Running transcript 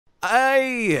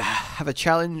I have a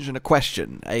challenge and a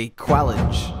question, a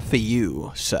quallage for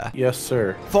you, sir. Yes,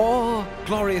 sir. 4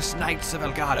 glorious knights of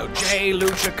Elgato, Jay,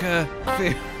 Lucica,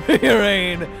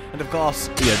 Fiorine, and of course,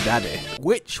 your daddy.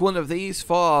 Which one of these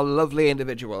 4 lovely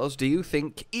individuals do you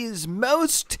think is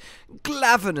most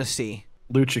glavinousy?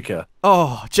 Lucica.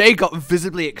 Oh, Jay got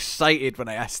visibly excited when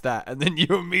I asked that, and then you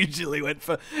immediately went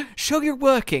for, show you're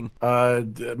working.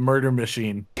 Murder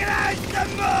machine.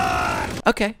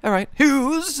 Okay, alright.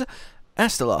 Who's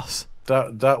Astalos?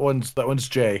 That one's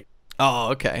Jay.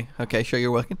 Oh, okay. Okay, sure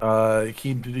you're working.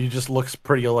 He just looks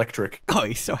pretty electric. Oh,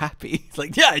 he's so happy. He's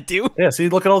like, yeah, I do. Yeah, see,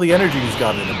 look at all the energy he's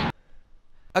got in him.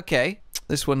 Okay,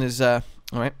 this one is,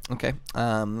 alright, okay.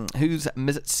 Who's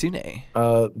Mizutsune?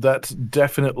 That's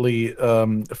definitely,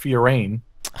 Fiorine.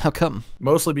 How come?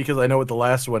 Mostly because I know what the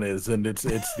last one is, and it's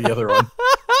the other one.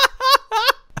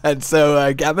 And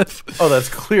so, Gammoth? Oh, that's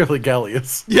clearly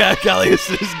Gallius. Yeah, Gallius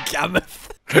is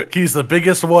Gammoth. He's the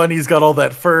biggest one. He's got all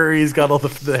that fur. He's got all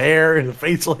the hair and the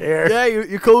facial hair. Yeah,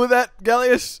 you cool with that,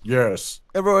 Gallius? Yes.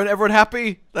 Everyone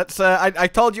happy? That's I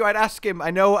told you I'd ask him.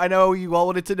 I know you all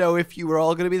wanted to know if you were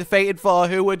all gonna be the fated 4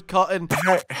 who would Cotton.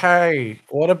 Hey,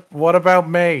 what about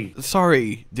me?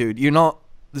 Sorry, dude, you're not.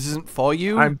 This isn't for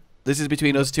you. This is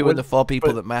between us two and the 4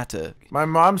 people that matter. My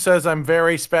mom says I'm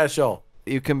very special.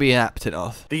 You can be an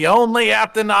Aptonoth. The only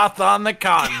Aptonoth on the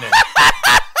continent.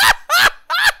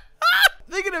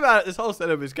 Thinking about it, this whole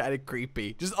setup is kind of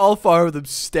creepy. Just all 4 of them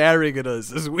staring at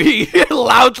us as we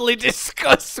loudly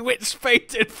discuss which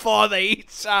fated 4 they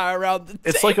each are around the table.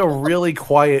 It's like a really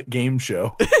quiet game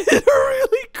show. A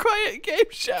really quiet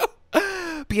game show.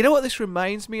 But you know what this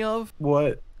reminds me of?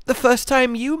 What? The first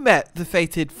time you met the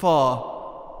fated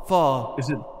 4. Is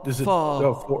it 4.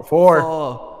 No, 4.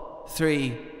 4,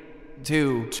 3,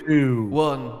 2, 2,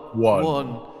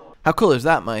 1. How cool is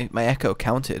that? My echo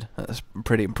counted. That's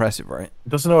pretty impressive, right? It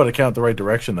doesn't know how to count the right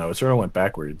direction, though. It sort of went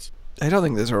backwards. I don't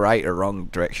think there's a right or wrong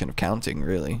direction of counting,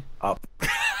 really. Up.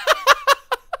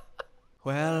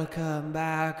 Welcome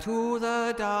back to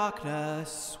the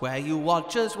darkness, where you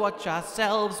watch us watch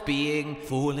ourselves being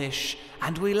foolish,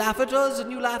 and we laugh at us,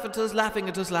 and you laugh at us, laughing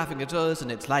at us, laughing at us,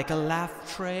 and it's like a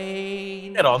laugh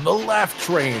train. Get on the laugh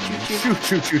train. Choo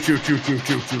choo choo choo choo choo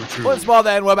choo choo choo. Once more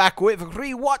then, we're back with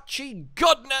rewatching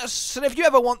goodness, and if you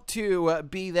ever want to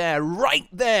be there, right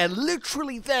there,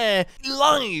 literally there,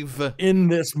 live. In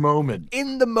this moment.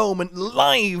 In the moment,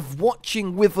 live,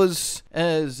 watching with us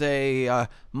as a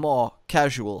more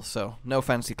casual, so no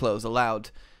fancy clothes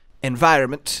allowed,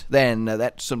 environment, then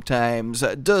that sometimes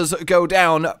does go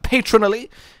down patronally.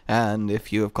 And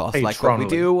if you, of course, like what we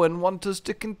do and want us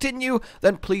to continue,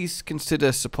 then please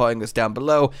consider supporting us down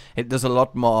below. It does a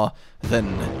lot more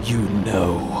than you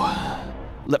know,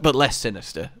 but less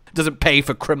sinister. It doesn't pay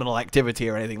for criminal activity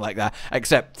or anything like that,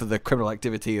 except for the criminal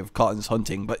activity of Cotton's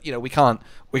hunting. But you know, we can't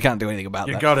do anything about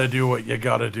that. You gotta do what you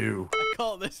gotta do. I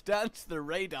call this dance the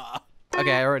radar.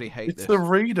 Okay, I already hate this. It's the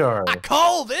radar. I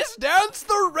call this dance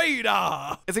the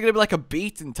radar. Is it gonna be like a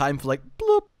beat in time for like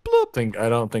bloop bloop? I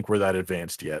don't think we're that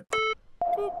advanced yet.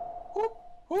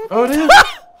 Oh, it is. Look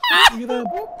at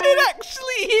that. It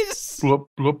actually is. Bloop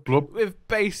bloop bloop. With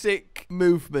basic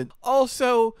movement.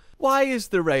 Also, why is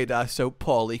the radar so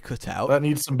poorly cut out? That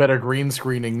needs some better green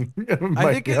screening.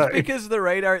 I think it's because the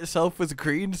radar itself was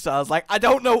green, so I was like, I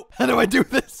don't know. How do I do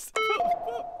this?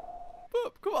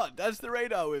 Come on, dance the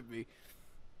radar with me.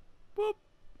 Boop.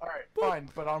 Alright, fine,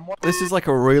 but on what? This is like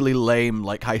a really lame,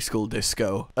 like, high school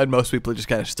disco, and most people just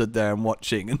kind of stood there and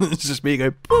watching, and it's just me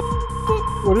going, boop,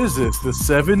 boop. What is this, the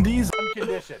 70s?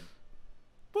 Condition.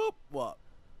 Boop, what?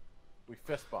 We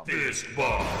fist bump. Fist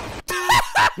bump.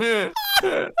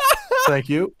 Thank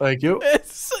you, thank you.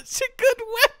 It's such a good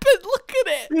weapon, look at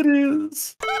it! It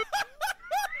is.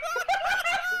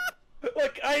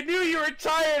 Look, I knew you were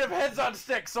tired of heads on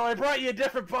sticks, so I brought you a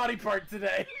different body part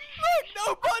today. Look,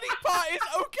 no body part is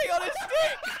okay on a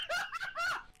stick!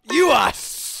 You are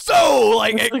so,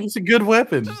 like... It's a good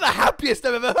weapon. This is the happiest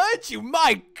I've ever heard you,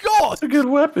 my god! It's a good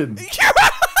weapon.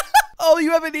 All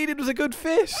you ever needed was a good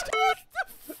fist. What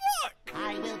the fuck?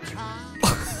 I will try.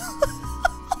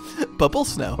 Bubble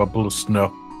Snow. Bubble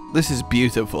Snow. This is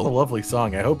beautiful. A lovely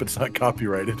song. I hope it's not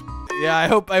copyrighted. Yeah, I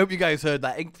hope you guys heard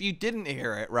that. If you didn't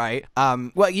hear it, right?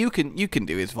 Well, you can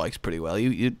do his voice pretty well.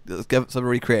 Let's give it some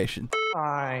recreation.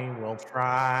 I will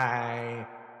try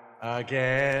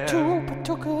again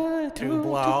to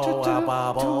blow a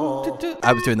bubble.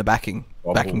 I was doing the backing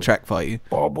track for you.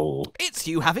 Bubble. It's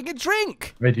you having a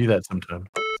drink. I do that sometimes.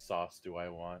 What sauce do I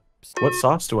want? What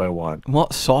sauce do I want?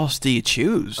 What sauce do you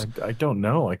choose? I don't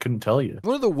know. I couldn't tell you.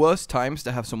 One of the worst times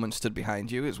to have someone stood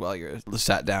behind you is while you're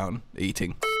sat down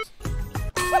eating.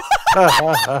 Sorry,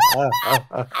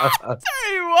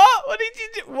 what? What did you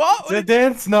do? What? The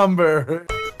dance number.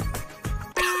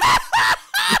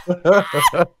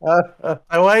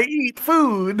 How I eat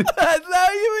food. That's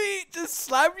how you eat. Just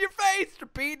slam your face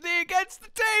repeatedly against the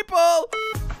table.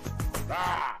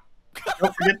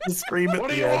 Don't forget to scream at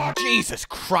the end. Jesus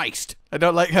Christ. I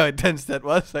don't like how intense that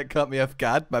was. That caught me off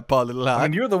guard, my poor little heart.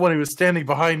 And you're the one who was standing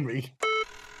behind me.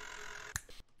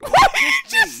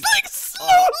 Just like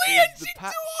slowly the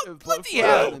patch of bloody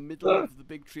hell. in the middle of the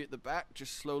big tree at the back,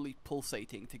 just slowly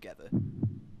pulsating together.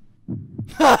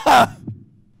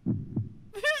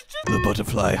 The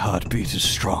butterfly heartbeat is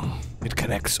strong. It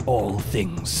connects all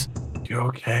things. You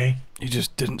okay? You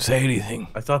just didn't say anything.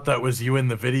 I thought that was you in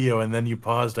the video, and then you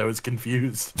paused. I was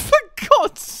confused. For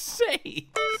God's sake!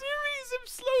 A series of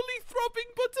slowly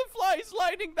throbbing butterflies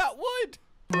lining that wood.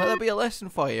 Well, that'll be a lesson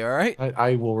for you, alright?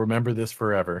 I will remember this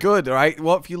forever. Good, alright?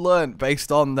 What have you learned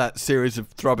based on that series of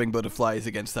throbbing butterflies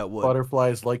against that wood?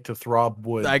 Butterflies like to throb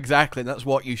wood. Exactly, that's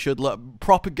what you should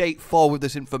propagate forward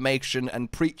this information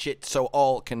and preach it so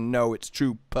all can know its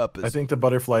true purpose. I think the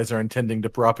butterflies are intending to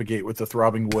propagate with the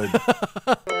throbbing wood.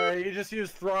 You just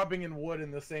use throbbing and wood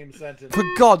in the same sentence. For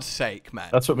God's sake, man.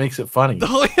 That's what makes it funny.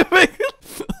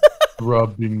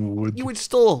 Throbbing wood. You would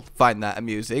still find that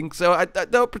amusing, so I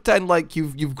don't pretend like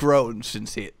you've grown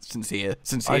since here.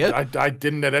 I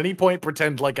didn't at any point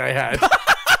pretend like I had.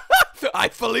 I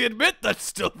fully admit that's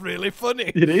still really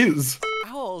funny. It is.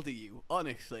 How old are you,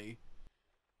 honestly?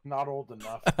 Not old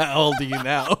enough. How old are you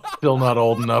now? Still not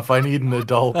old enough. I need an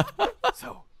adult.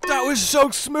 So, That was so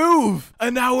smooth,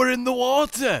 and now we're in the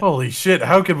water. Holy shit,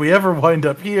 how could we ever wind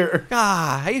up here?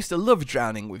 Ah, I used to love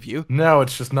drowning with you. Now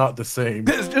it's just not the same.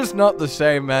 It's just not the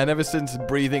same, man. Ever since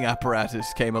breathing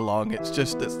apparatus came along, it's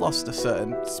lost a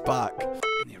certain spark.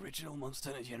 in the original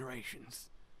Monster Hunter Generations,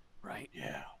 right?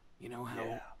 Yeah. You know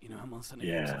how Monster Hunter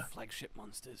Yeah. games are flagship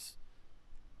monsters?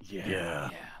 Yeah. Yeah,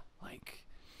 like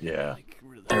Yeah.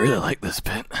 really. I really like this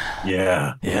bit.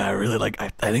 Yeah. Yeah, I really like. I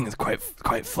think it's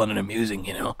quite fun and amusing.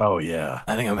 You know. Oh, yeah.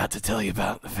 I think I'm about to tell you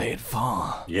about the Fade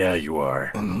Fall. Yeah, you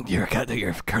are. And you're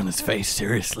curling this face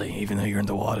seriously, even though you're in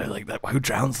the water like that. Who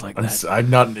drowns like that? I'm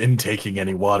not intaking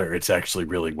any water. It's actually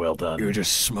really well done. You're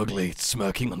just smugly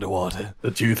smirking underwater.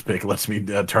 The toothpick lets me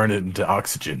turn it into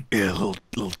oxygen. Yeah, little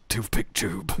toothpick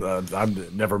tube.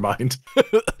 Never mind.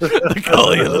 They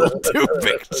call you a little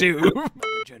toothpick tube.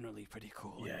 They're generally pretty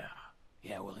cool. Yeah.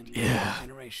 Yeah, well, in Yeah.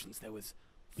 Generations, there was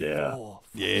Yeah. four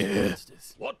Yeah.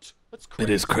 monsters. What? That's It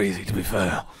is crazy, to be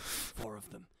fair. Four of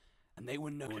them. And they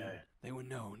were known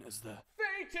as the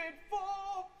Fated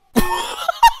for.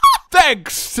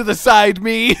 Thanks to the side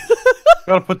me.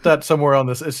 Gotta put that somewhere on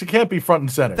this. It can't be front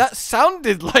and center. That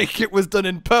sounded like it was done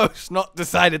in post, not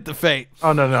decided to fate.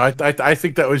 Oh, no. I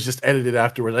think that was just edited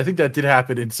afterwards. I think that did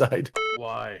happen inside.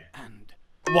 Why? and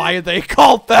Why are they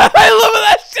called that? I love it.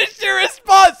 That's just your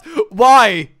response.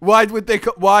 Why? Why would they?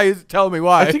 Why? Tell me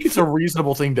why. I think it's a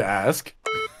reasonable thing to ask.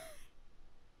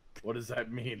 What does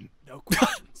that mean? no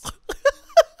questions.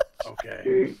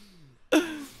 Okay.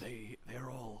 they're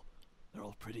all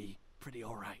pretty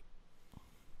all right.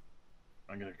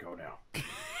 I'm gonna go now.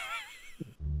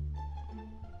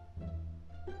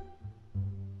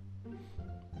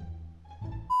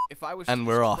 If I was And to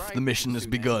we're off. describe The mission has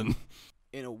Kitsune begun.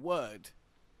 in a word,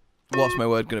 What's my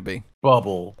word gonna be?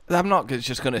 Bubble. I'm not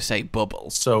just gonna say bubble.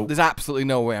 So, There's absolutely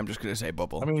no way I'm just gonna say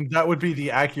bubble. I mean, that would be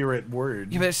the accurate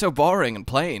word. Yeah, but it's so boring and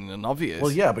plain and obvious.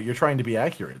 Well, yeah, but you're trying to be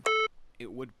accurate. it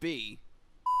would be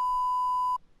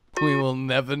We will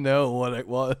never know what it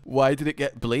was. Why did it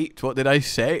get bleeped? What did I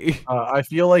say? I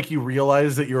feel like you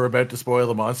realized that you were about to spoil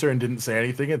the monster and didn't say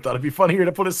anything and thought it'd be funnier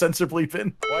to put a censor bleep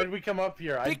in. Why did we come up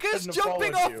here? because I couldn't have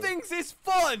jumping followed off you. things is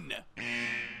fun.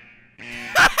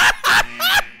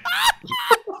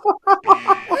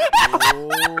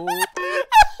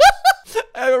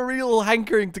 I have a real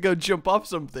hankering to go jump off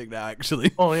something now,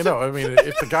 actually. Well, you know, I mean,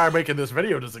 if the guy making this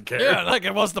video doesn't care. Yeah, like,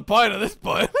 what's the point at this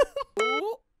point?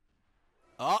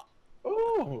 Oh,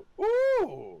 Ooh,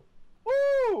 ooh,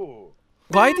 ooh.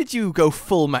 Why did you go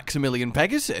full Maximilian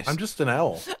Pegasus? I'm just an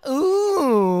owl.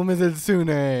 Ooh, Mrs. Sune.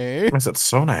 Is it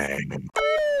Sonang?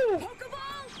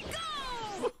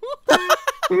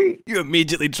 You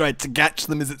immediately tried to catch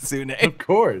them, is it Sune? Of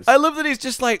course. I love that he's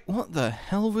just like, what the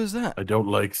hell was that? I don't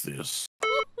like this.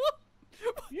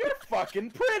 You're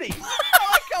fucking pretty.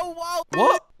 oh wow.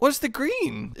 What? What's the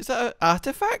green? Is that an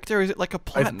artifact or is it like a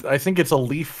plant? I think it's a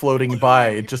leaf floating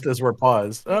by just as we're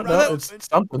paused. Oh, no, it's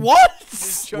something. What?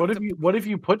 What have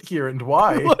you put here and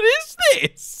why? What is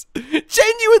this?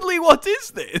 Genuinely, what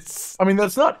is this? I mean,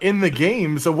 that's not in the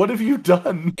game, so what have you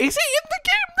done? Is it in the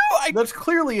game? No, That's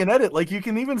clearly an edit. Like, you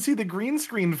can even see the green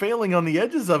screen failing on the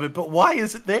edges of it, but why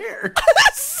is it there?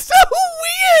 That's so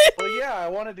weird. Well, yeah, I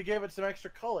wanted to give it some extra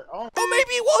color. Oh,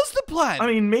 Maybe it was the plan. I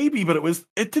mean, maybe, but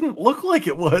it didn't look like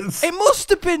it was. It must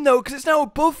have been though, because it's now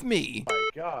above me. my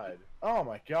God. Oh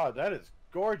my God, that is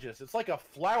gorgeous. It's like a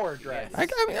flower dragon. I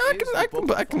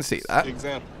can see that.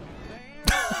 Example.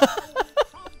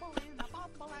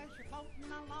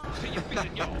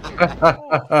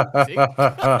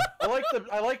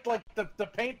 I like the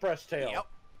paintbrush tail. Yep.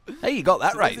 Hey, you got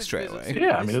that right straight away.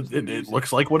 Yeah, I mean, it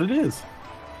looks like what it is.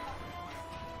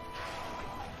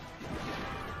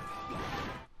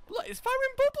 Look, it's firing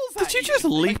bubbles. Did you just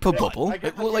leap a bubble? It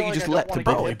looked like you just leapt a Oh,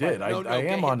 bubble. I did. I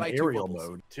am on aerial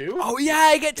mode. Two? Oh yeah,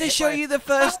 I get to show you the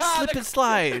first slip and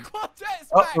slide.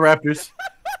 Oh, the Raptors.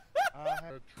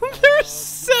 They're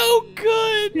so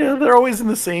good. Yeah, they're always in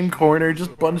the same corner,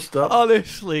 just bunched up.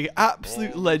 Honestly,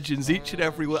 absolute legends, each and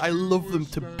every one. I love them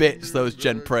to bits, those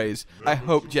Gen Preys. I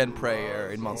hope Gen Prey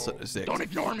are in Monster Hunter 6. Don't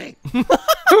ignore me. It's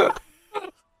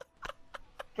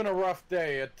been a rough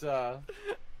day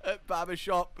At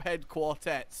Barbershop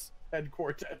Headquarters.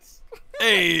 headquarters.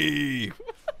 Hey!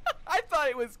 I thought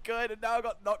it was good, and now I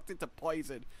got knocked into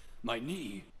poison. My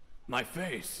knee. My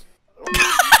face.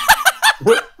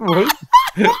 What?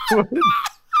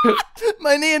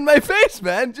 My knee and my face,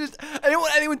 man. I didn't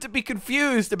want anyone to be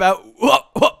confused about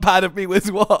what part of me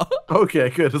was what. Okay,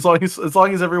 good. As long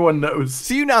as everyone knows.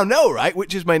 So you now know, right?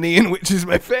 Which is my knee and which is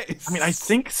my face. I mean, I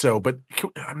think so, but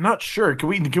I'm not sure. Can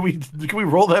we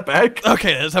roll that back?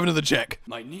 Okay, let's have another check.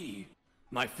 My knee.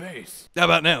 My face. How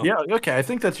about now? Yeah. Okay, I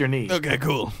think that's your knee. Okay,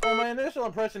 cool. Well, my initial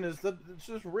impression is that it's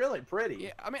just really pretty.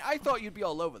 Yeah, I mean, I thought you'd be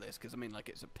all over this because I mean, like,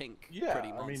 it's a pink, Yeah, pretty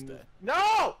I monster. mean,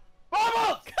 no!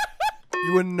 Bubbles!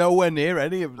 You were nowhere near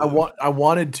any of them. I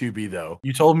wanted to be though.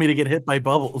 You told me to get hit by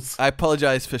bubbles. I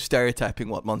apologize for stereotyping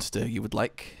what monster you would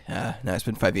like. Now it's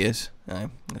been 5 years. I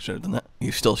should have done that.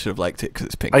 You still should have liked it because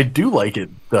it's pink. I do like it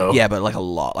though. Yeah, but like a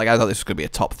lot. Like I thought this was gonna be a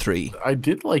top 3. I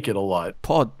did like it a lot.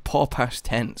 Poor past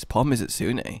tense. Poor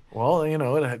Mizitsune. Well, you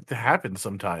know, it happens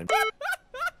sometimes. I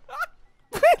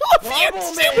love you,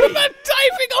 Bubble me! Superman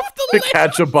diving off the To lid.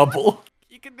 catch a bubble.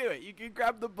 You can do it. You can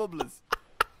grab the bubblers.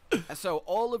 So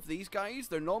all of these guys,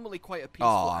 they're normally quite a peaceful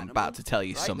I'm animal, about to tell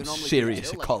you right? some They're normally serious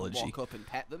pretty chill, like, ecology. you walk up and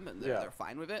pet them, and Yeah. they're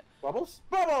fine with it. Bubbles?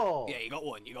 Bubble! Yeah, you got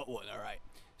one. You got one. All right.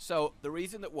 So the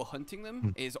reason that we're hunting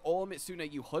them is all Mitsune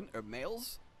you hunt are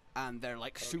males, and they're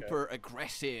like super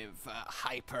aggressive,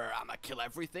 hyper. I'ma kill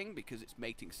everything because it's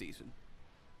mating season.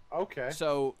 Okay.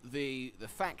 So the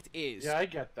fact is, Yeah, I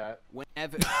get that.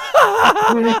 whenever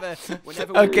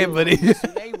Okay, we buddy.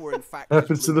 Mitsune were in fact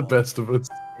Happens to the blue best of us.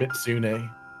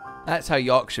 Mitsune. That's how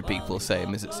Yorkshire people say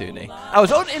Mizitsune. I was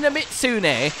hunting a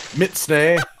Mitsune.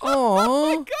 Mitsune.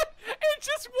 Oh. God, it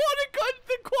just water gunned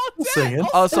the quartet. Sing it.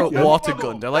 Also, Okay. water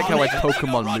gunned. I like how I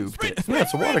Pokemon moved it. Yeah,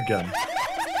 it's a water gun.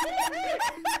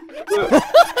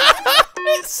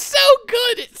 It's so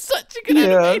good. It's such a good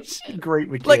Yeah, animation. great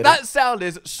mechanic. Like that sound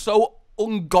is so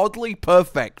ungodly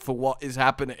perfect for what is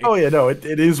happening. Oh yeah, no, it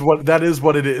is what that is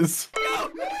what it is.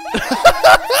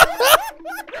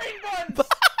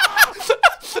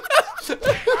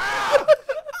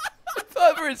 I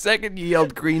thought for a second you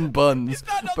yelled green buns,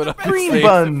 but I'm Green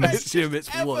buns. Assume it's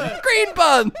one. Green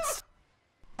buns.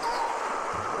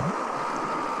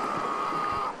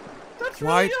 That's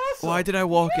Why? really awesome. Why did I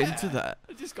walk into that?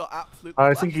 I just got absolutely.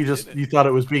 I think you thought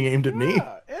it was being aimed at me.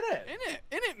 Yeah, in it.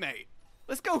 in it, mate.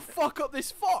 Let's go fuck up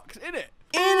this fox, in it.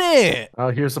 In it.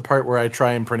 Here's the part where I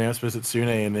try and pronounce Mizitsune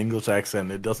in English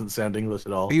accent. It doesn't sound English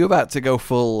at all. Are you about to go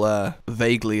full,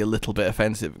 vaguely a little bit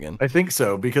offensive again? I think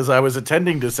so, because I was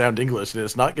intending to sound English, and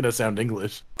it's not going to sound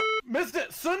English. Mr.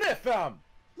 Sunifam!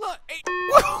 Look,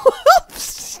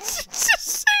 Just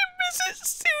say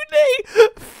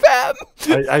Mizitsune, fam.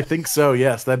 I think so,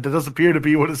 yes. That does appear to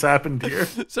be what has happened here.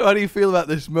 So how do you feel about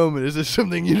this moment? Is there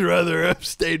something you'd rather have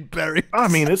stayed buried? I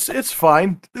mean, it's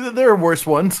fine. There are worse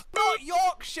ones. not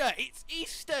Yorkshire, it's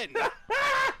Eastern.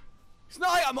 It's not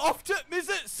like I'm off to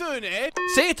Mizitsune.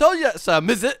 See, I told you that's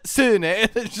Mizitsune.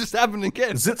 It's just happened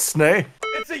again. Zitsune.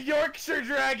 It's a Yorkshire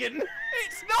dragon!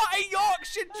 It's not a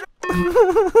Yorkshire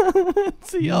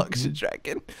It's a Yorkshire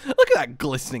dragon. Look at that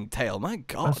glistening tail. My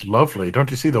God. That's lovely. Don't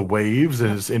you see the waves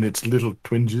in its little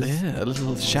twinges? Yeah,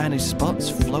 little shiny spots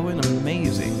flowing.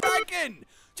 Amazing. dragon.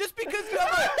 Just because you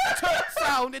have a tut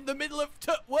sound in the middle of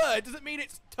tut word doesn't mean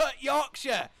it's tut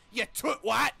Yorkshire. You tut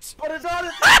what? But it's not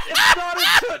a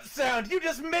tut sound! You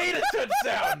just made a tut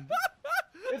sound!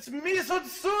 It's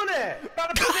Misutsune!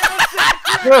 Gotta pronounce it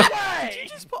the correct way!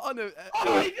 Just put on a.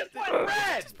 Oh, he just went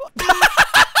red!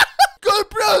 Gotta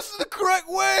pronounce it the correct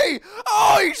way.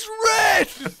 Oh, he's red.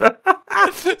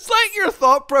 It's like your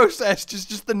thought process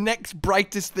just the next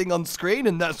brightest thing on screen,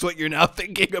 and that's what you're now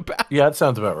thinking about. Yeah, that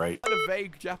sounds about right. You had a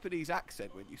vague Japanese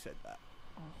accent when you said that.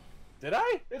 Did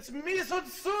I? It's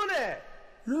Misotsune!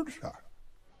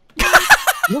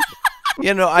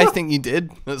 You know, I think you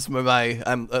did. That's where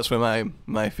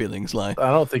my feelings lie. I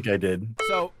don't think I did.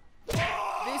 So, this...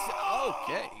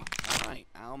 Okay. Alright,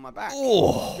 on my back.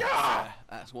 Oh.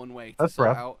 That's one way to That's sort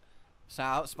rough.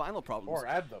 out spinal problems. Or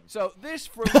add them. So, this,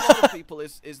 for a lot of people,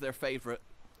 is their favorite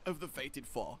of the Fated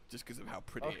 4, just because of how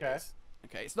pretty it is.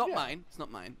 Okay, it's not mine. It's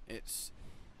not mine. It's...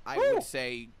 I would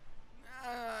say...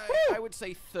 I would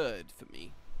say third for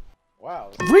me.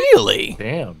 Wow. Really?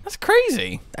 Damn. That's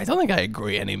crazy. I don't think I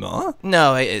agree anymore.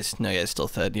 No, it is. No, yeah, it's still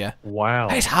third, yeah. Wow.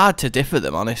 It's hard to differ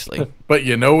them, honestly. But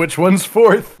you know which one's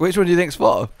fourth? Which one do you think's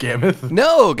fourth? Gammoth.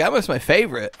 No, Gammoth's my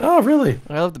favorite. Oh, really?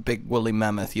 I love the big woolly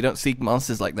mammoth. You don't see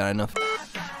monsters like that enough.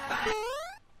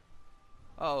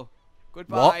 Oh,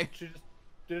 goodbye.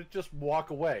 Did it just walk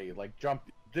away? Like jump?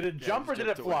 Did it jump or did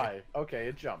it jumped fly? away. Okay,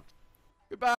 it jumped.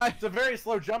 Goodbye. It's a very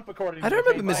slow jump according to I don't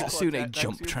the remember game. Mizitsune Thanks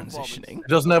jump for your performance. transitioning. It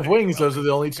doesn't have wings. Those are the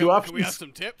only two Can we have options.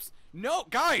 some tips? No,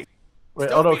 guys. Wait,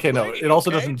 Don't oh, be okay, no. greedy, It also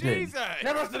okay? doesn't dig. Jesus.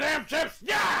 Give us the damn chips!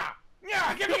 Yeah!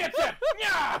 Yeah! Give me a tip!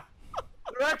 Yeah!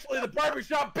 They're actually the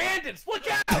barbershop bandits! Look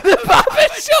out!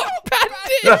 Barbershop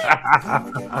bandit!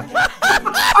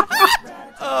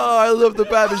 Oh, I love the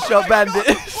barbershop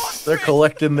bandits. They're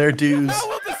collecting their dues. How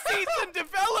will the season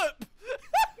develop?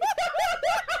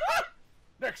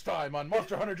 Next time on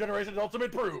Monster Hunter Generations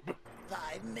Ultimate Probe.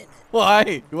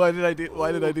 Why? Why did I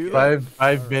do that?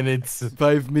 5 minutes.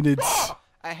 5 minutes.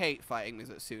 I hate fighting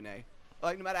Mizitsune.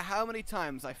 Like, no matter how many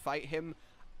times I fight him,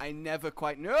 I never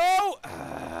quite know.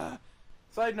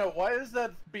 Side note, why is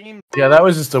that beam... Yeah, that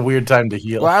was just a weird time to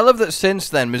heal. Well, I love that since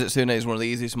then, Mizitsune is one of the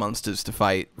easiest monsters to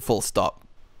fight, full stop.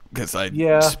 Because I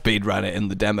speedran it in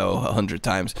the demo 100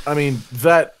 times. I mean,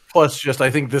 that plus just, I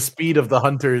think the speed of the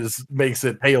hunters makes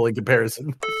it pale in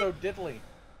comparison. so diddly?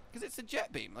 Because it's a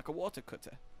jet beam, like a water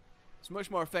cutter. It's much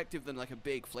more effective than like a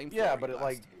big flamethrower. Yeah, but it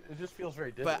just feels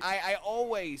very diddly. But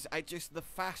I just, the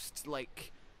fast,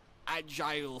 like,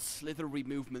 agile, slithery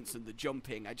movements and the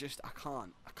jumping, I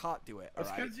can't do it, That's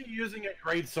alright? because you're using a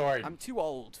great sword. I'm too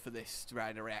old for this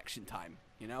kind of reaction time,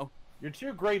 you know? You're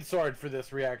too great sword for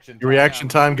this reaction. Your reaction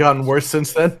time gotten worse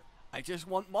since then? I just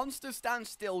want monsters stand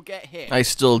still, get hit. I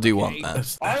still do want that.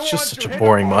 That's I just want such to a hit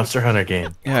boring a Monster Hunter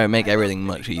game. Yeah, make everything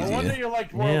much No wonder easier. you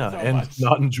liked World Yeah, so and much.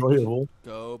 not enjoyable.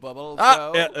 Go, Bubbles,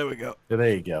 Ah, go. yeah, there we go. Yeah,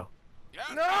 there you go.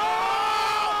 No!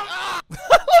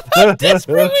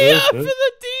 Desperate we are for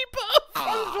the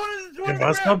debuff. Give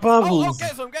us the Oh, bubbles.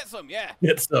 get some, yeah.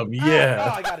 Get some, Oh,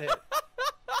 yeah. I got hit.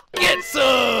 Get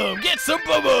some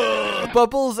bubbles.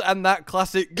 Bubbles and that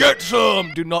classic get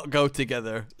some do not go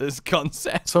together as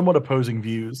concept. Somewhat opposing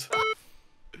views.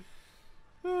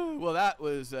 Well, that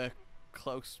was a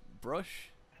close brush.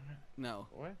 No.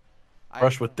 What?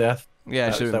 Brush with death. Yeah,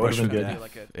 That- should that brush would've with been death. good.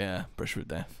 Like a Yeah, brush with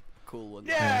death. cool one.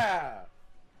 Yeah!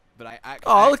 But I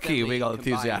Oh, look at you accidentally being all combined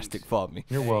enthusiastic for me.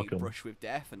 You're a welcome. brush with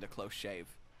death and a close shave.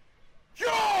 Yeah!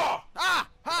 Ah!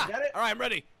 Ha! Got it? All right, I'm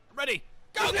ready. I'm ready.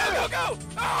 Go, go, go, go!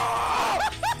 Oh!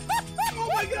 Oh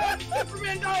my god!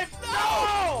 Superman dive!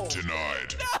 No!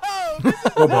 Denied. No! This is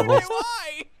Oh, exactly Bubbles.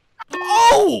 why!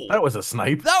 Oh! That was a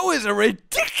snipe. That was a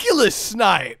ridiculous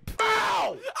snipe.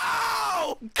 Ow!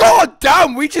 Ow! God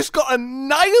damn, we just got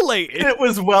annihilated. It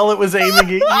was well, it was aiming at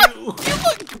you. You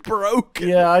look broken.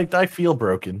 Yeah, I feel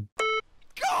broken.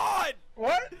 God!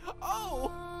 What?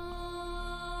 Oh!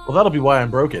 Well, that'll be why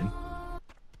I'm broken.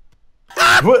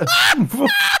 What? I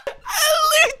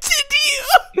looted you.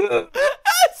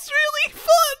 That's really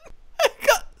fun. I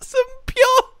got some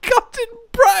pure cotton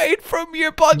pride from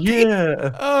your body.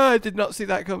 Yeah. Oh, I did not see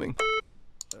that coming.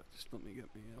 Just let me get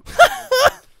me out.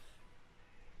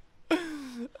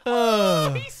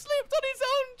 He slipped on his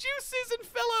own juices and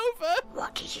fell over.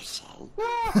 What did you say?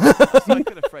 I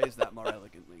could have phrased that more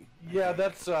elegantly. Yeah,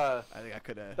 that's I think I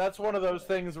could have. that's one of those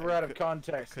things where out of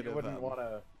context you could've, wouldn't want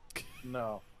to.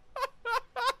 No.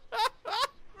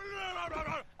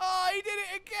 Oh, he did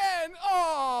it again!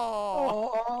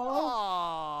 Oh! Oh,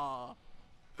 Oh!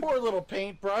 poor little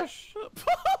paintbrush. Poor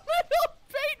little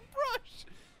paintbrush!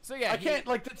 So yeah, I can't,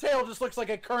 like, the tail just looks like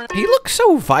a current. He looks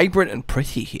so vibrant and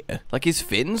pretty here. Like his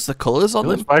fins, the colours on It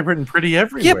looks them. vibrant and pretty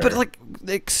everywhere. Yeah, but like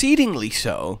exceedingly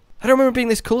so. I don't remember being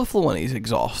this colourful when he's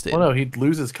exhausted. Well, no, he'd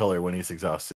lose his color when he's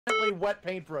exhausted. Wet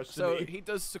paintbrush to So me. he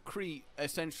does secrete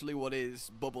essentially what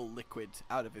is bubble liquid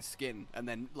out of his skin, and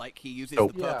then like he uses Oh.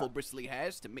 the purple Yeah. bristly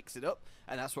hairs to mix it up,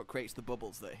 and that's what creates the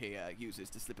bubbles that he uses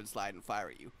to slip and slide and fire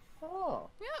at you. Oh,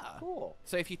 Yeah. cool.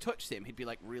 So if you touched him, he'd be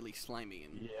like really slimy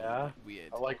and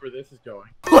weird. I like where this is going.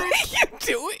 What are you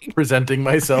doing? Presenting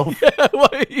myself. Why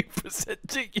are you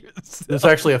presenting yourself? There's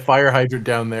actually a fire hydrant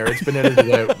down there. It's been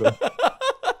edited out.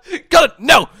 But... Got it.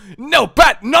 No, no,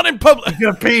 Pat, not in public. I'm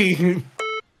gonna pee.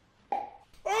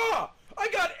 Oh, I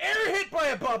got air hit by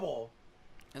a bubble.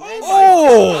 And then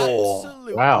Oh!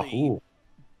 absolutely Wow. Ooh.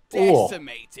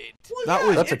 decimated.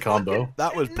 That's a combo.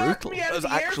 That was It knocked brutal. me out That was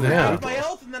of the air actually for half brutal. my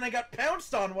health, and then I got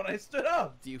pounced on when I stood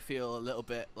up. Do you feel a little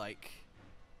bit like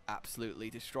absolutely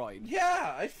destroyed?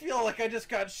 Yeah, I feel like I just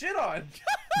got shit on.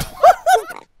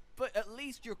 But at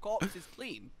least your corpse is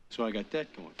clean. So I got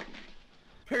that going for me.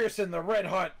 Piercing the red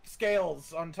hot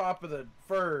scales on top of the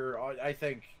fur, I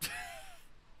think.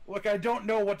 Look, I don't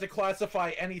know what to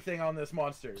classify anything on this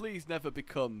monster. Please never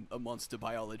become a monster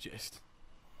biologist.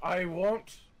 I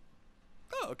won't.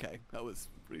 Oh, okay. That was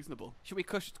reasonable. Should we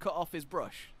cut off his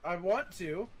brush? I want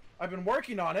to. I've been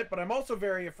working on it, but I'm also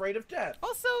very afraid of death.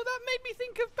 Also, that made me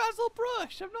think of Basil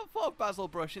Brush. I've not thought of Basil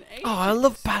Brush in ages. Oh, I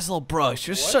love Basil Brush.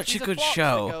 It was such He's a good fox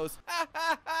show. that goes, ha,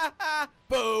 ha, ha, ha,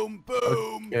 boom,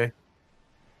 boom. Okay.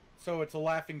 So it's a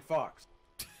laughing fox.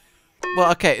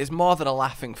 Well, okay, it's more than a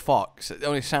laughing fox. It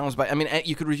only sounds bad. I mean,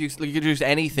 you could use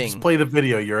anything. Just play the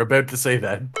video. You're about to say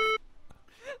that.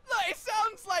 Look, it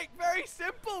sounds like very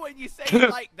simple when you say it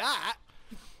like that.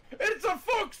 It's a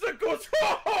fox that goes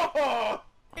ha ha ha!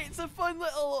 It's a fun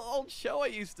little old show I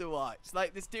used to watch.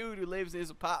 Like this dude who lives in his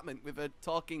apartment with a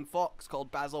talking fox called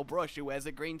Basil Brush who wears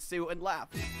a green suit and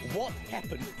laughs. What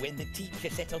happened when the teacher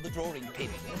sat on the drawing pin?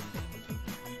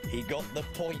 He got the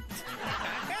point.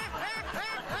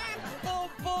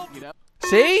 You know?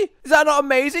 See? Is that not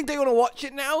amazing? Do you want to watch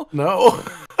it now? No.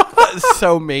 That's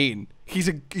so mean. He's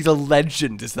a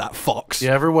legend, is that fox?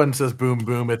 Yeah, everyone says boom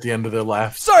boom at the end of their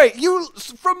laughs. Sorry, you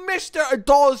from Mr.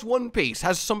 Adores One Piece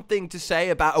has something to say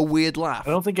about a weird laugh.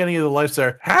 I don't think any of the laughs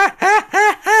are ha ha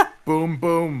ha ha boom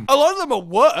boom. A lot of them are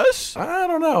worse. I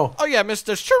don't know. Oh yeah,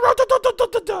 Mr.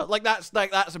 Shura, like that's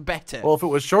better. Well, if it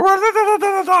was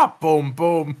boom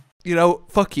boom. You know,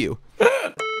 fuck you. Use a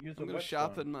I'm gonna whetstone.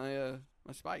 sharpen my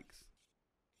my spikes.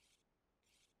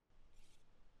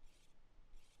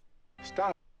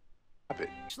 Stop it.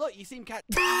 Look, you seem cat.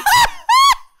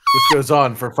 This goes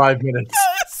on for 5 minutes.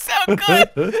 That's so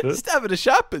good. Just having a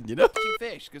sharpen, you know. Eat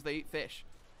fish because they eat fish.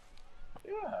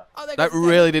 Yeah. Oh, there That goes the tail.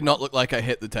 really did not look like I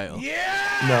hit the tail.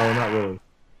 Yeah! No, not really.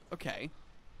 Okay.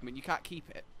 I mean, you can't keep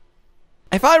it.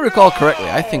 If I recall correctly,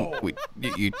 I think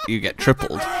you get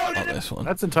tripled on this one.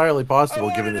 That's entirely possible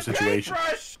I given wanted the a situation.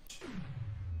 paintbrush!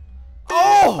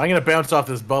 Oh! I'm gonna bounce off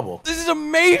this bubble. This is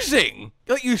amazing!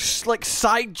 Like you like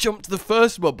side jumped the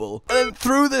first bubble and then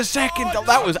through the second. Oh,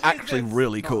 that was Jesus. actually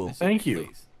really cool. Listen, Thank you.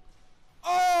 please.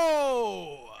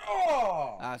 Oh!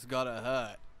 Oh! That's gotta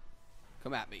hurt.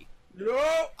 Come at me. No!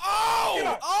 Oh! Get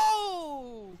up.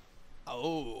 Oh!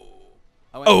 Oh!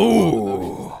 I went Oh. through all the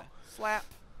motions there. Slap.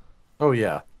 Oh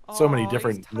yeah, so many Oh,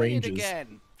 different he's tired ranges.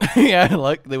 Again. Yeah,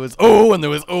 like there was and there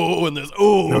was and there's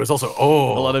There was also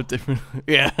a lot of different.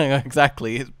 Yeah,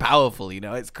 exactly. It's powerful, you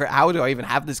know. It's how do I even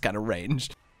have this kind of range?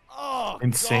 Oh,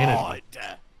 Insanity.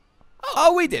 God.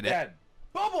 Oh, we did it. Dead.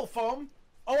 Bubble foam?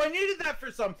 Oh, I needed that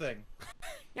for something.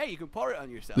 Yeah, you can pour it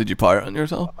on yourself. Did you pour it on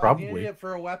yourself? I Probably. needed it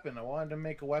for a weapon. I wanted to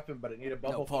make a weapon, but it needed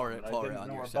bubble No, pour foam. it. and I Pour it didn't on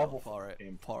know where yourself. bubble Pour foam it.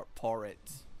 came. Pour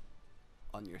it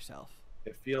on yourself.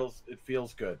 It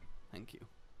feels good. Thank you.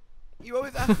 You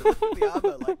always have to look at the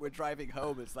armor like we're driving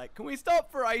home. It's like, can we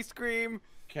stop for ice cream?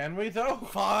 Can we though?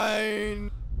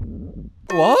 Fine.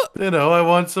 What? You know, I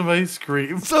want some ice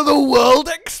cream. So the world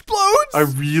explodes? I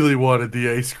really wanted the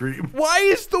ice cream. Why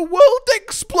is the world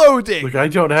exploding? Look, I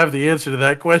don't have the answer to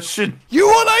that question. You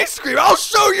want ice cream? I'll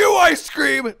show you ice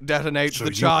cream! Detonate Show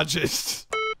the you. charges.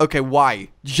 Okay, why?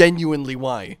 Genuinely,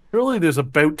 why? Surely there's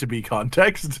about to be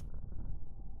context.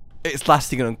 It's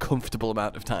lasting an uncomfortable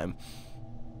amount of time.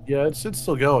 Yeah, it's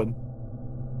still going.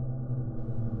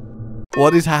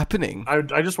 What is happening?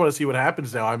 I just want to see what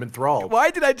happens now. I'm enthralled.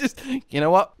 Why did I just... You know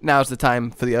what? Now's the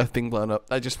time for the Earth being blown up.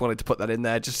 I just wanted to put that in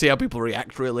there. Just see how people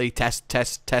react, really. Test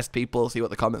people. See what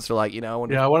the comments are like, you know?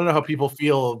 Yeah, I want to know how people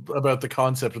feel about the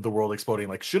concept of the world exploding.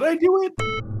 Like, should I do it?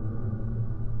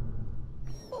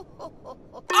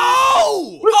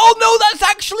 Oh! Oh no, that's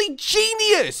actually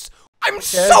genius! I'm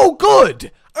so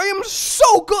good! I am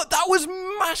so good! That was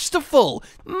masterful!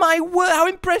 My word, how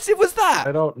impressive was that?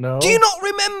 I don't know. Do you not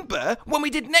remember when we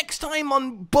did next time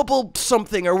on Bubble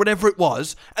something or whatever it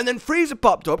was, and then Freezer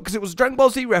popped up because it was a Dragon Ball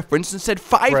Z reference and said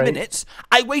 5 Right. minutes?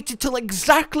 I waited till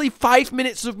exactly 5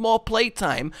 minutes of more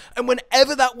playtime, and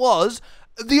whenever that was,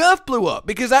 the Earth blew up,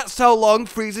 because that's how long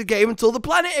Frieza gave until the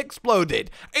planet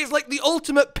exploded. It's like the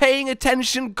ultimate paying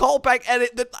attention callback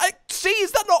edit that I see.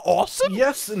 Is that not awesome?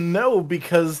 Yes and no,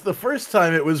 because the first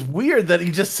time it was weird that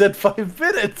he just said 5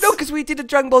 minutes. No, because we did a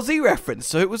Dragon Ball Z reference,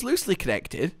 so it was loosely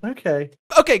connected. Okay.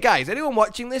 Okay, guys, anyone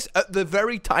watching this at the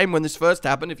very time when this first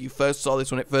happened, if you first saw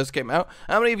this when it first came out,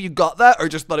 how many of you got that or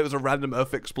just thought it was a random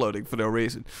Earth exploding for no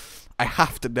reason? I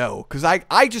have to know, because I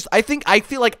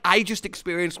feel like I just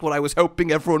experienced what I was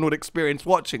hoping everyone would experience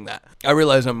watching that. I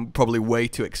realize I'm probably way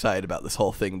too excited about this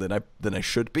whole thing than I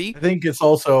should be. I think it's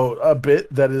also a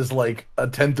bit that is like a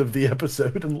 10th of the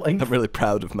episode in length. I'm really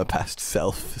proud of my past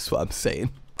self, is what I'm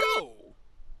saying. Go!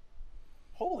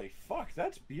 Holy fuck,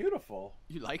 that's beautiful.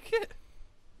 You like it?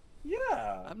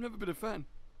 Yeah. I've never been a fan.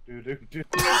 Dude.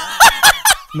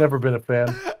 Never been a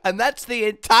fan. And that's the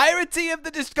entirety of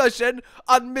the discussion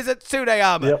on Mizutsune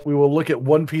armor. Yep, we will look at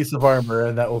one piece of armor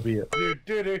and that will be it.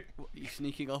 Dude. What, are you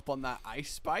sneaking up on that ice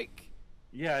spike?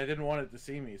 Yeah, I didn't want it to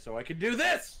see me, so I could do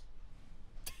this.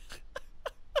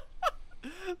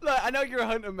 Look, I know you're a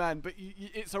hunter man, but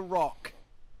it's a rock.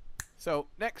 So,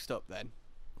 next up then,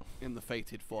 in the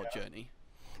Fated 4 journey.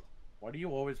 Why do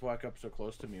you always walk up so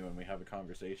close to me when we have a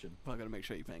conversation? Well, I gotta make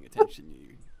sure you're paying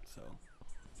attention, so...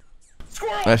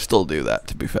 Squirrel! I still do that,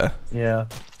 to be fair. Yeah.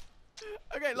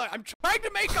 Okay, look, I'm trying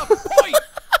to make a point!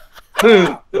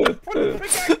 Put the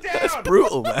big guy down!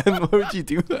 Brutal, man. Why would you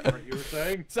do that? What you were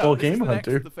saying? So, Well, this is Game the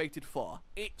Hunter. next, the Fated 4.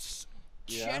 It's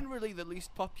generally the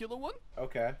least popular one.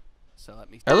 Okay. So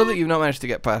let me... I love that you've not managed to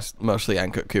get past mostly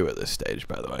Ankoku at this stage,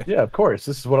 by the way. Yeah, of course.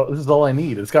 This is all I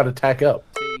need. It's got to tack up.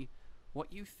 See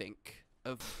what you think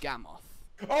of Gammoth.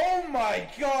 Oh my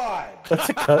god! That's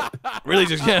a cut. Really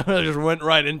just went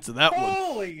right into that one.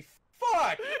 Holy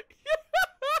fuck!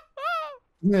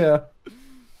 Yeah.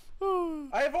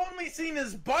 I've only seen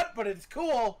his butt, but it's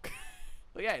cool.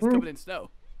 Well, yeah, it's covered in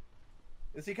snow.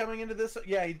 Is he coming into this?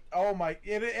 Yeah. Oh my!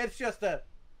 It's just a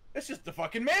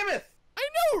fucking mammoth. I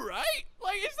know, right?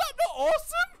 Like, is that not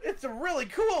awesome? It's a really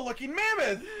cool looking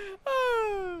mammoth.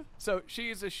 So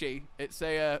she is a she. It's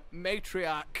a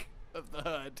matriarch of the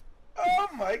herd. Oh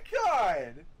my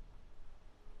god!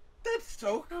 That's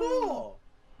so cool.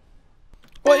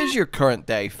 What is your current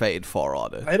day Fated 4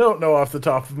 order? I don't know off the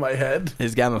top of my head.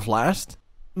 Is Gammoth last?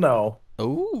 No.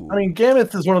 Ooh. I mean,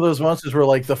 Gammoth is one of those monsters where,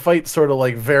 like, the fight's sort of,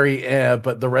 like, very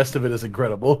but the rest of it is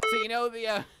incredible. So you know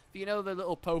the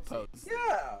little popos.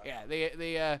 Yeah.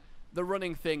 Yeah. The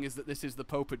running thing is that this is the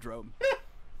popodrome.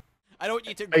 I don't want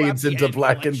you to grab Fades the into end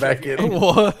black and like back shove in. it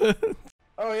What?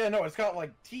 Oh yeah, no, it's got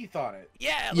like teeth on it.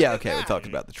 Yeah. Look Yeah, at okay, we're that. talking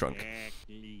about the trunk.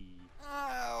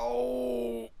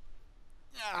 Ow.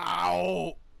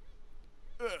 Ow.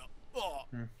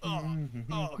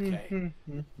 Okay.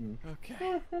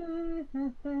 Okay.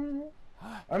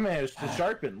 I managed to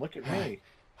sharpen. Look at me.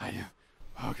 I do.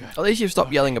 Okay. At least you've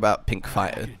stopped yelling about Pink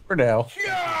Fighter. For now.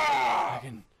 I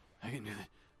can do that.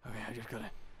 Okay, I just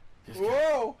gotta.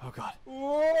 Whoa! Oh god.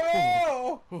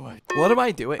 Whoa! Oh, What am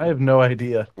I doing? I have no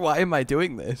idea. Why am I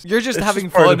doing this? You're just It's having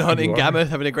just part fun of who hunting you are. Gammoth,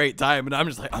 having a great time, and I'm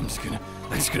just gonna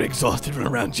exhausted run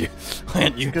around you. Why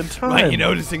aren't you? a good Why aren't you time.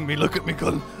 noticing me? Look at me,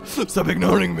 gun. Stop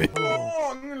ignoring me.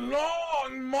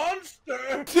 Long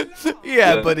monster!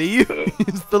 Yeah, buddy.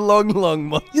 It's the long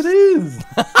month. It is.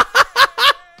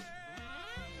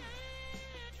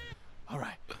 all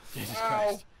right. Jesus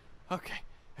Christ. Okay.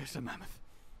 Here's the mammoth.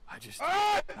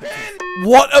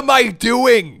 What am I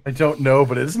doing? I don't know,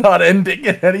 but it's not ending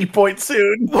at any point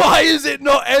soon. Why is it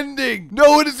not ending?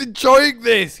 No one is enjoying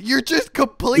this. You're just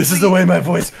completely. This is the way my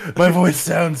voice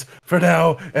sounds for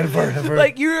now and forever.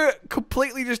 Like, you're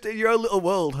completely just in your own little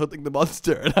world hunting the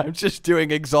monster, and I'm just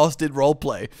doing exhausted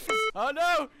roleplay. Oh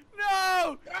no!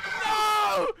 No!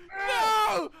 No!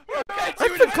 No! Okay,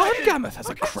 I forgot Gammoth has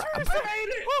a crab. I made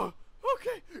it! Oh,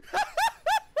 okay.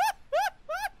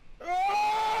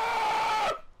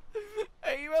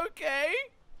 Are you okay?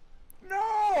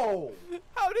 No!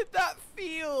 How did that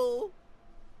feel?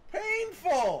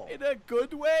 Painful! In a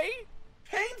good way?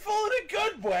 Painful in a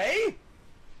good way?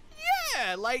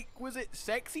 Yeah, like, was it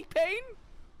sexy pain?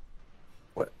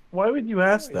 What? Why would you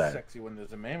ask It's that? sexy when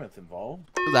there's a mammoth involved.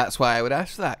 That's why I would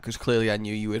ask that, because clearly I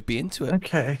knew you would be into it.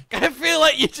 Okay. I feel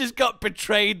like you just got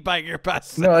betrayed by your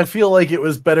past No, I feel like it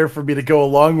was better for me to go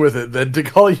along with it than to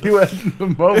call you at the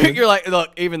moment. You're like,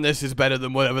 look, even this is better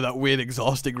than whatever that weird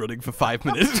exhausting running for 5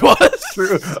 minutes was.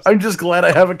 True. I'm just glad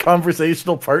I have a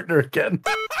conversational partner again.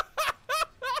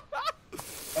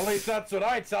 At least that's what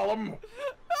I tell them.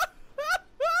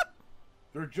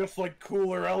 They're just like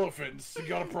cooler elephants. You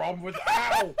got a problem with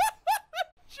ow?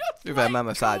 We've had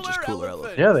Mammoth's are just cooler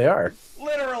elephant. elephant. Yeah, they are.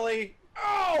 Literally.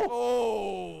 Oh!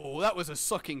 Oh, that was a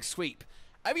sucking sweep.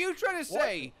 Are you trying to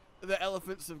say that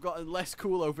elephants have gotten less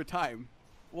cool over time?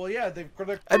 Well, yeah,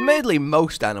 Admittedly,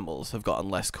 most animals have gotten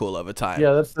less cool over time.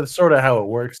 Yeah, that's sort of how it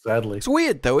works, sadly. It's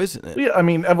weird, though, isn't it? Yeah, I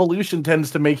mean, evolution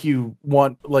tends to make you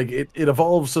want, like, it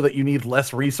evolves so that you need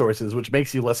less resources, which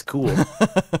makes you less cool.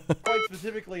 quite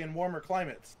specifically in warmer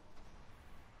climates.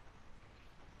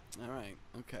 All right.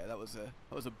 Okay, that was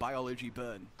a biology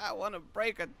burn. I want to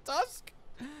break a tusk.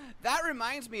 That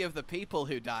reminds me of the people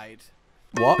who died.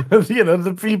 What? You know,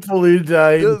 the people who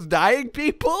died. Those dying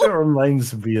people? It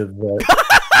reminds me of that.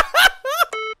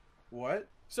 What?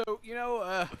 So you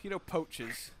know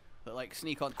poachers that like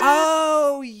sneak on.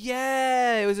 Oh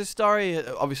yeah, it was a story.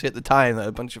 Obviously, at the time, that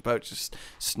a bunch of poachers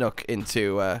snuck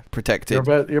into protected.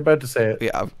 You're about to say it.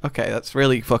 Yeah. Okay, that's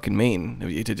really fucking mean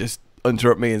of you to just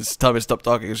interrupt me and tell me to stop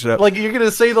talking and shut up. Like, you're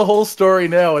gonna say the whole story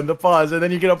now in the pause, and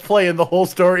then you're gonna play, and the whole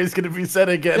story is gonna be said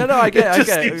again. No, I get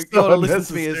it. You So gotta listen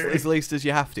to me unnecessary. as least as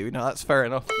you have to. No, that's fair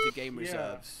enough. The game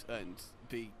reserves and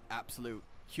be absolute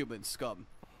human scum.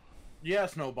 Yeah,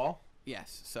 Snowball.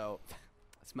 Yes. So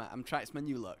it's my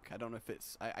new look. I don't know if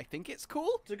it's. I think it's cool.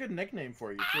 It's a good nickname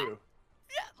for you too.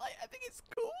 Yeah, like I think it's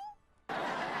cool.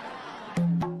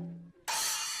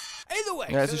 Either way,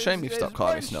 Yeah, it's a so shame there's you've stopped a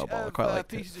calling me bunch Snowball. I of, quite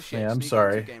liked it. pieces of shit Yeah, I'm sneak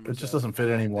sorry. into game It just reserve doesn't fit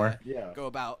and, anymore. Yeah. Go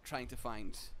about trying to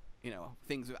find,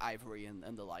 things with ivory and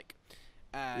the like.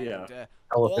 And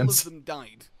all of Elephants. them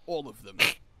died. All of them.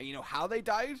 And you know how they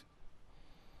died?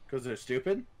 Because they're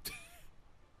stupid?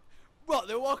 Well,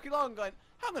 they're walking along going,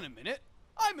 hang on a minute,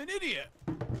 I'm an idiot.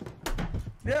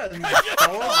 Yeah.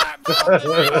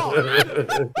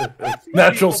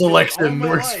 Natural selection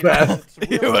works fast.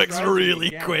 It works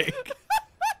really quick.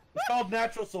 It's called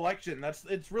natural selection.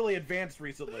 It's really advanced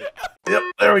recently. Yep,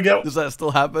 there we go. Does that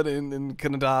still happen in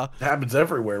Canada? It happens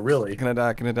everywhere, really.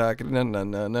 Canada.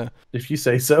 No. If you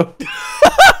say so.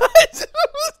 It's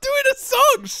doing a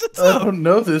song. Shut I up. don't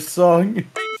know this song. It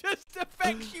just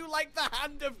affects you like the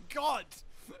hand of God.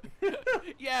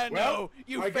 Yeah, Well, no,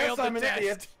 you I guess failed the I'm an test.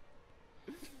 idiot.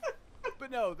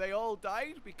 But no, they all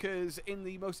died because in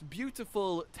the most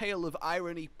beautiful tale of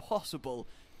irony possible,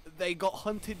 they got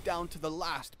hunted down to the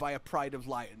last by a pride of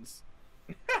lions.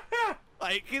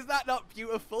 Like, is that not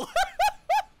beautiful?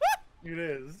 It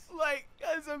is. Like,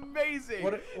 that's amazing.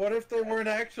 What if they weren't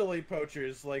actually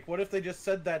poachers? Like, what if they just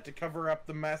said that to cover up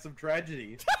the massive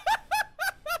tragedy?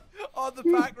 Or the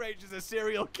pack ranger's a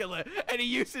serial killer, and he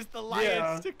uses the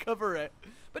lions to cover it.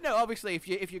 But no, obviously, if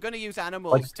you're going to use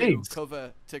animals Like to pigs.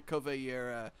 cover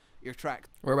your track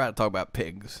We're about to talk about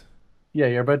pigs. Yeah,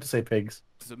 you're about to say pigs.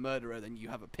 as a murderer, then you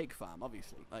have a pig farm.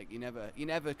 Obviously, like you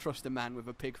never trust a man with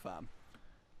a pig farm.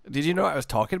 Did you know what I was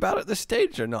talking about at this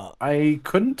stage or not? I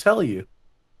couldn't tell you.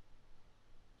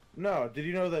 No, did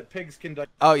you know that pigs can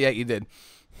Oh yeah, you did.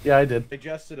 Yeah, I did.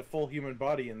 digest a full human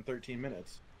body in 13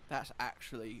 minutes? That's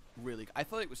actually really. I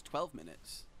thought it was 12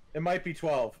 minutes. It might be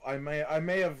 12. I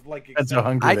may have like. Depends how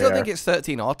hungry I they don't are. think it's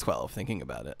 13 or 12. Thinking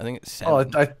about it, I think it's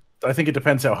 7. Oh, I think it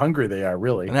depends how hungry they are,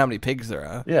 really. And how many pigs there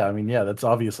are. Yeah, I mean, yeah, that's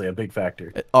obviously a big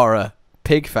factor. Or a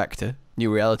Pig Factor,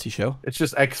 new reality show. It's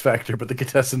just X Factor, but the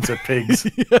contestants are pigs.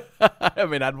 I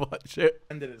mean, I'd watch it.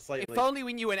 ended it slightly. If only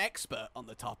we knew an expert on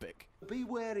the topic. Be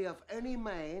wary of any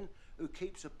man who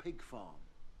keeps a pig farm.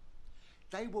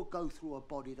 They will go through a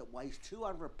body that weighs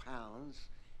 200 pounds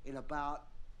in about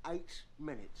 8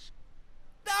 minutes.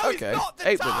 Now Okay, is not the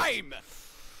 8 time.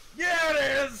 Yeah,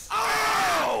 it is.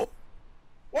 Oh!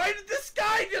 Why did this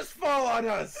guy just fall on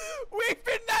us? We've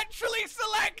been naturally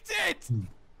selected.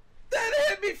 That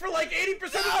hit me for like 80%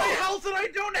 of my health, and I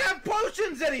don't have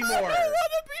potions anymore. I don't want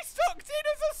to be sucked in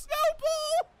as a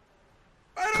snowball.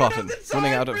 I don't Cotton, have the time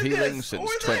running out of for healing this. since Or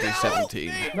the help.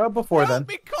 2017. No, before then. Help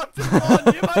me,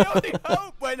 Cotton. You're my only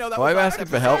hope. Wait, no, that Why am was I last asking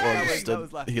for help while I'm episode. just That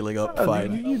was last healing up? episode.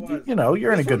 Fine. You know,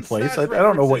 you're in a This good one's place. I stats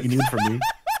don't know what you references. need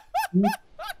from me.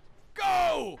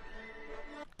 Go.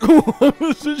 What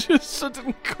was just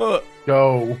sudden cut?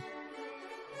 Go.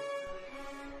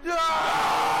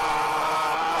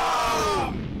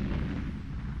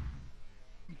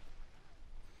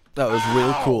 That was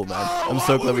real cool, man. I'm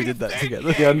so glad we did that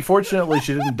together. Yeah, unfortunately,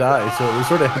 she didn't die, so it was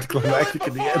sort of anticlimactic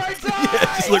in the end. Yeah, it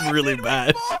just looked really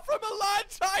bad. More from a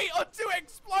large height onto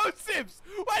explosives.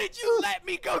 Why did you let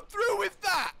me go through with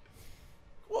that?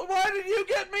 Well, why did you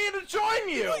get me to join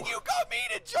you? Well, you got me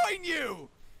to join you.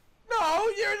 No,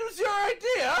 it was your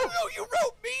idea. No, you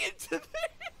wrote me into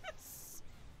this.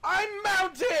 I'm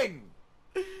mounting.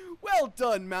 Well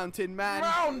done, Mountain Man.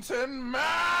 Mountain Man.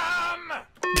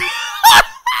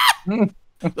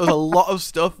 There was a lot of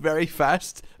stuff very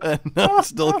fast, and I'm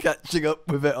still catching up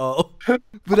with it all.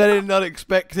 But I did not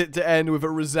expect it to end with a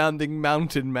resounding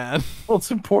mountain man. Well,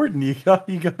 it's important. You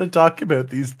gotta talk about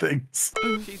these things.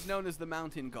 She's known as the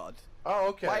mountain god. Oh,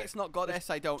 okay. Why it's not goddess,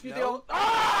 I don't She's know.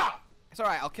 It's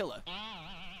alright, I'll kill her.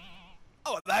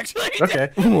 Oh, actually.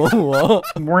 Okay. What?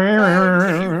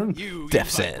 You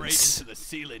Death vibrate sense. into the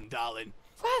ceiling, darling.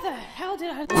 Where the hell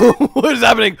did I What is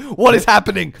happening? What is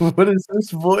happening? What is this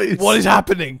voice? What is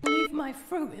happening? leave my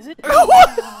fruit? Is it?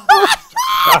 What?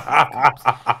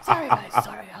 Sorry, guys.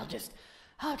 Sorry.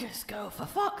 I'll just go for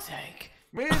fuck's sake.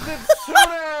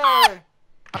 Mizutsune!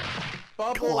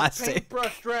 Bubble Classic.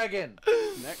 paintbrush dragon.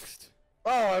 Next.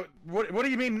 Oh, what do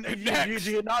you mean? Next.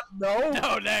 Do you not know?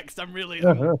 No, next. I'm really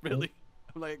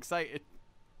like excited.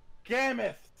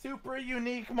 Gammoth, super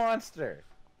unique monster.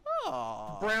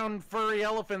 Oh. Brown furry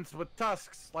elephants with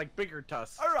tusks, like bigger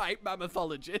tusks. Alright,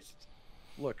 mammothologist.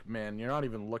 Look, man, you're not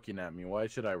even looking at me. Why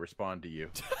should I respond to you?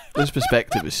 This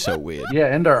perspective is so weird. Yeah,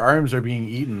 and our arms are being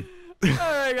eaten.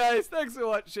 Alright, guys, thanks for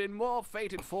watching. More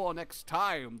Fated 4 next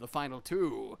time. The final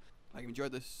 2. If you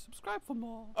enjoyed this, subscribe for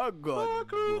more.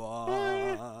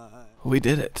 Goodbye. We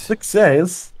did it.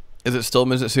 Success. Is it still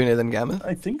Mizutsune then Gammoth?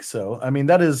 I think so. I mean,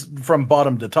 that is from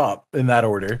bottom to top in that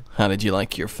order. How did you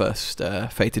like your first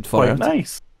Fated 4? Quite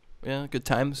nice. Yeah, good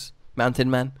times.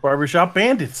 Mountain Man. Barbershop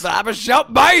Bandits.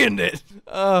 Barbershop Bandit!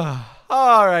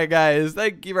 Alright, guys.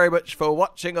 Thank you very much for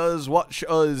watching us. Watch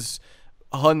us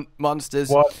hunt monsters.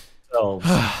 What else?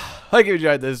 Hope you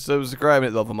enjoyed this. Subscribe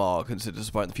and love them all. Consider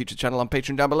supporting the future channel on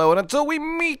Patreon down below. And until we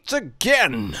meet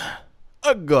again,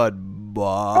 goodbye.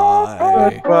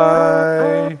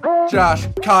 Bye. Josh,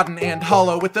 Cotton, and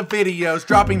Hollow with the videos,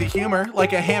 dropping the humor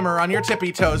like a hammer on your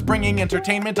tippy toes, bringing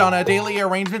entertainment on a daily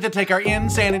arrangement to take our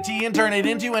insanity and turn it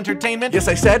into entertainment. Yes,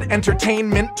 I said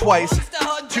entertainment twice,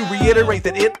 to reiterate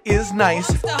that it is nice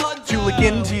to look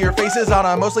into your faces on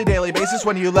a mostly daily basis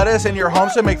when you let us in your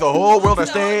homes to make the whole world a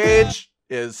stage.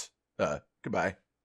 Goodbye.